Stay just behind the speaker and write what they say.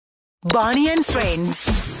Barney and Friends.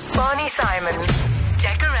 Barney Simon.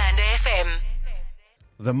 Jacaranda FM.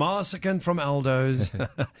 The Marsicant from Aldo's,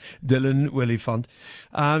 Dylan Willifant.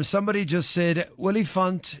 Somebody just said,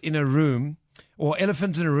 Willifant in a room, or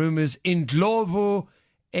elephant in a room is Indlovu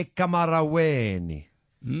e Camaraweni.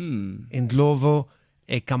 Indlovu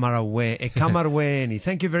e Camaraweni.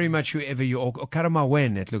 Thank you very much, whoever you are. Or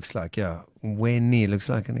Karamawen, it looks like, yeah. Weni, it looks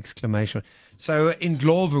like an exclamation. So,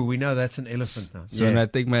 Indlovu, we know that's an elephant now. So when I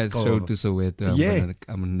take my show to Soweto, I'm going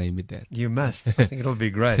to name it that. You must. I think it'll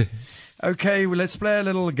be great. Okay, well, let's play a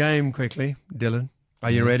little game quickly. Dylan,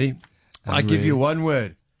 are you ready? I give you one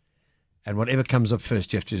word. And whatever comes up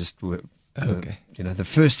first, you have to just, Okay. The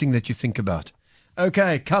first thing that you think about.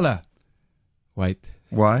 Okay, color. White.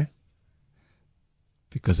 Why?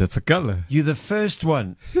 Because it's a color. You're the first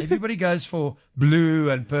one. Everybody goes for blue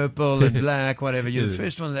and purple and black, whatever. You're the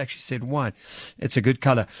first one that actually said white. It's a good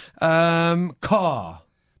color. Car.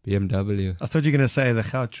 BMW. I thought you were going to say the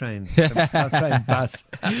Gautrain. The Gautrain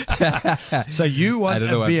bus. So you want I don't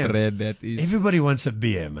a know what BM. brand that is. Everybody wants a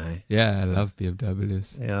BM, eh? Yeah, I love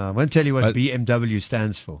BMWs. Yeah, I won't tell you what But- BMW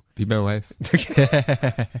stands for. Be my wife.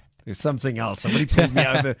 There's something else. Somebody pulled me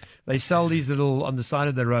over. They sell these little on the side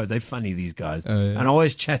of the road. They're funny, these guys. Oh, yeah. And I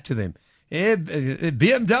always chat to them. Yeah,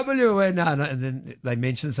 BMW. And then they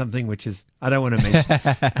mention something which is, I don't want to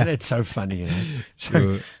mention. And it's so funny.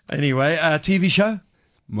 So, anyway, TV show?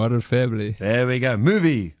 Modern Family. There we go.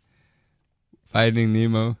 Movie? Finding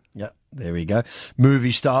Nemo. Yeah, there we go.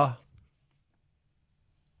 Movie star?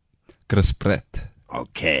 Chris Pratt.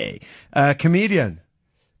 Okay. Comedian?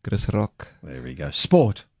 Chris Rock. There we go.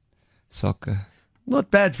 Sport? Soccer.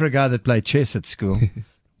 Not bad for a guy that played chess at school.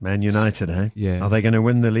 Man United, eh? Yeah. Are they going to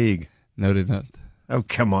win the league? No, they're not. Oh,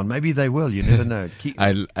 come on. Maybe they will. You never know.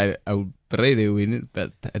 I would pray they win it,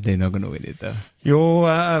 but they're not going to win it, though.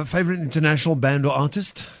 Your favorite international band or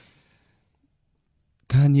artist?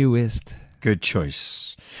 Kanye West. Good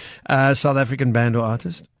choice. South African band or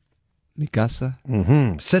artist? Mikasa.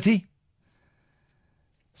 Mm-hmm. City?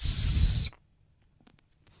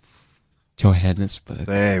 Johannesburg.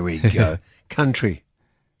 There we go. Country?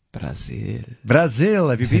 Brazil. Brazil.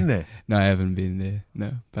 Have you been there? No, I haven't been there.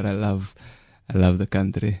 No, but I love the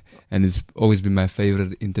country, and it's always been my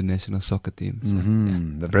favorite international soccer team. So,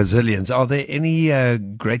 Mm-hmm. The Brazilians. Are there any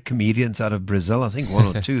great comedians out of Brazil? I think one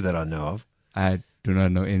or two that I know of. I do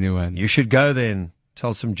not know anyone. You should go there and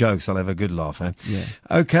tell some jokes. I'll have a good laugh. Eh? Yeah.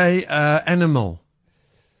 Okay. Animal.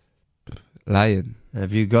 Lion.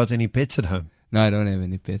 Have you got any pets at home? No, I don't have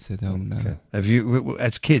any pets at home now. Okay. Have you,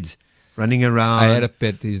 as kids, running around? I had a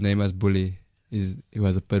pet. His name was Bully. He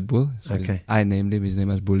was a pit bull. So Okay. I named him. His name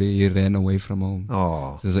was Bully. He ran away from home.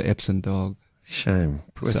 Oh, He was an absent dog. shame.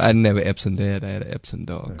 So I never absent dad. I had an absent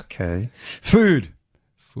dog. Okay. Food.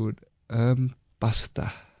 Food.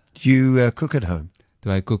 Pasta. Do you cook at home?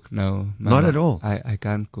 Do I cook? No. Not at all. I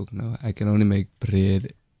can't cook. No. I can only make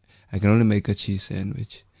bread. I can only make a cheese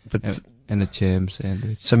sandwich But and a jam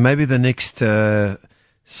sandwich. so maybe the next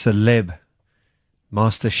celeb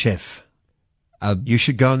master chef. You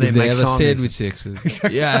should go on there If and they make have a sandwiches. sandwich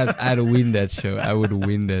section. Yeah, I'd win that show. I would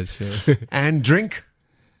win that show. And drink.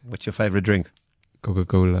 What's your favorite drink?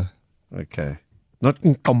 Coca-Cola. Okay. Not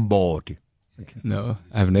Nkomboti. No,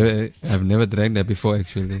 I've never drank that before,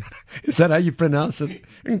 actually. Is that how you pronounce it?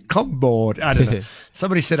 Nkomboti. I don't know.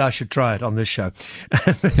 Somebody said I should try it on this show.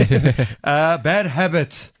 Bad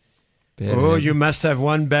habit. You must have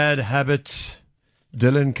one bad habit.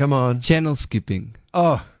 Dylan, come on. Channel skipping.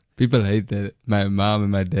 Oh, People hate that. My mom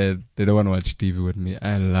and my dad, they don't want to watch TV with me.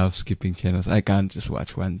 I love skipping channels. I can't just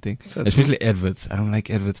watch one thing. So Especially adverts. I don't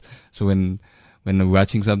like adverts. So when we're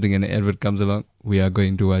watching something and an advert comes along, we are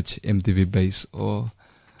going to watch MTV Base or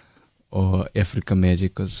Africa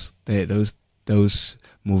Magic, because those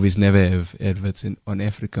movies never have adverts on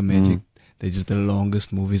Africa Magic. They're just the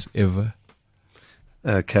longest movies ever.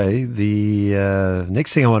 okay. The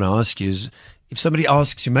next thing I want to ask you is, if somebody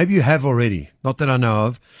asks you, maybe you have already, not that I know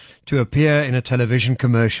of, to appear in a television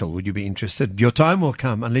commercial, would you be interested? Your time will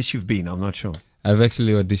come, unless you've been, I'm not sure. I've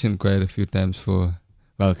actually auditioned quite a few times for.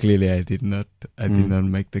 Well, clearly I did not. I did not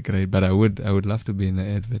make the grade, but I would love to be in the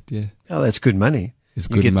advert. Yeah, Oh, that's good money. it's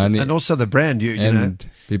You good get- money, And also the brand, you know. and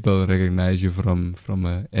people recognize you from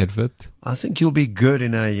an advert, I think you'll be good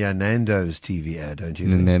in a Nando's TV ad, don't you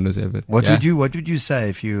in the think? Nando's advert. What Yeah. would you say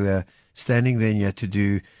if you standing there and you had to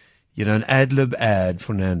do, an ad-lib ad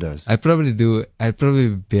for Nando's? I'd probably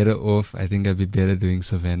be better off. I think I'd be better doing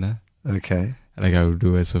Savannah. Okay. Like I would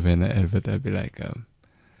do a Savannah advert. I'd be like,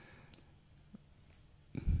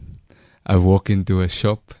 I walk into a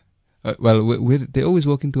shop. They always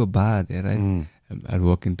walk into a bar there, right? I'd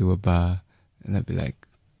walk into a bar and I'd be like,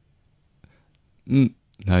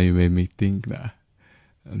 Now you made me think. I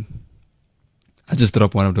just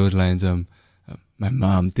dropped one of those lines. My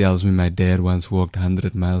mom tells me my dad once walked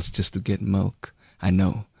 100 miles just to get milk. I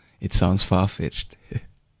know it sounds far-fetched.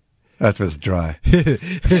 That was dry.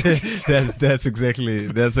 that's exactly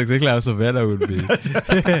how Savannah would be.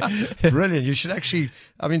 Brilliant. You should actually,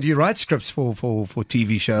 I mean, do you write scripts for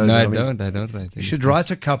TV shows? No, I mean, don't write. You should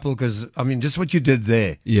write a couple because, I mean, just what you did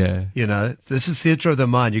there. Yeah. You know, this is theatre of the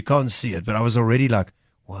mind. You can't see it, but I was already like,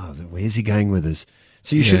 wow, where's he going with this?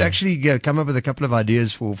 So you should actually come up with a couple of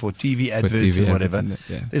ideas for TV adverts and whatever.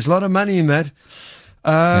 There's a lot of money in that.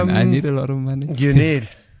 And I need a lot of money. You need.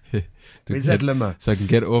 Where's that limo? So I can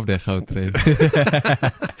get off that goud train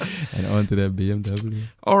and onto that BMW.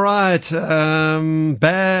 All right.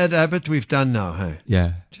 Bad habit we've done now, hey?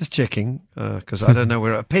 Yeah. Just checking, because I don't know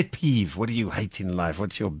where. A pet peeve. What do you hate in life?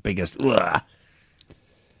 What's your biggest? Ugh.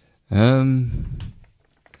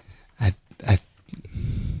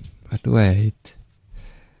 What do I hate?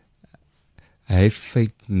 I hate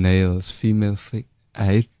fake nails. I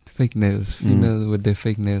hate fake nails. Female with their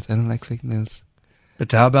fake nails. I don't like fake nails.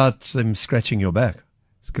 But how about them scratching your back?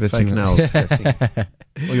 Scratching fake nails.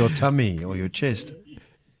 Or your tummy or your chest.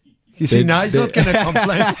 You see, now he's not going to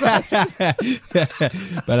complain about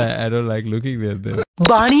it. But I don't like looking at them.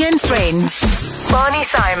 Barney and Friends. Barney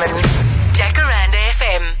Simon.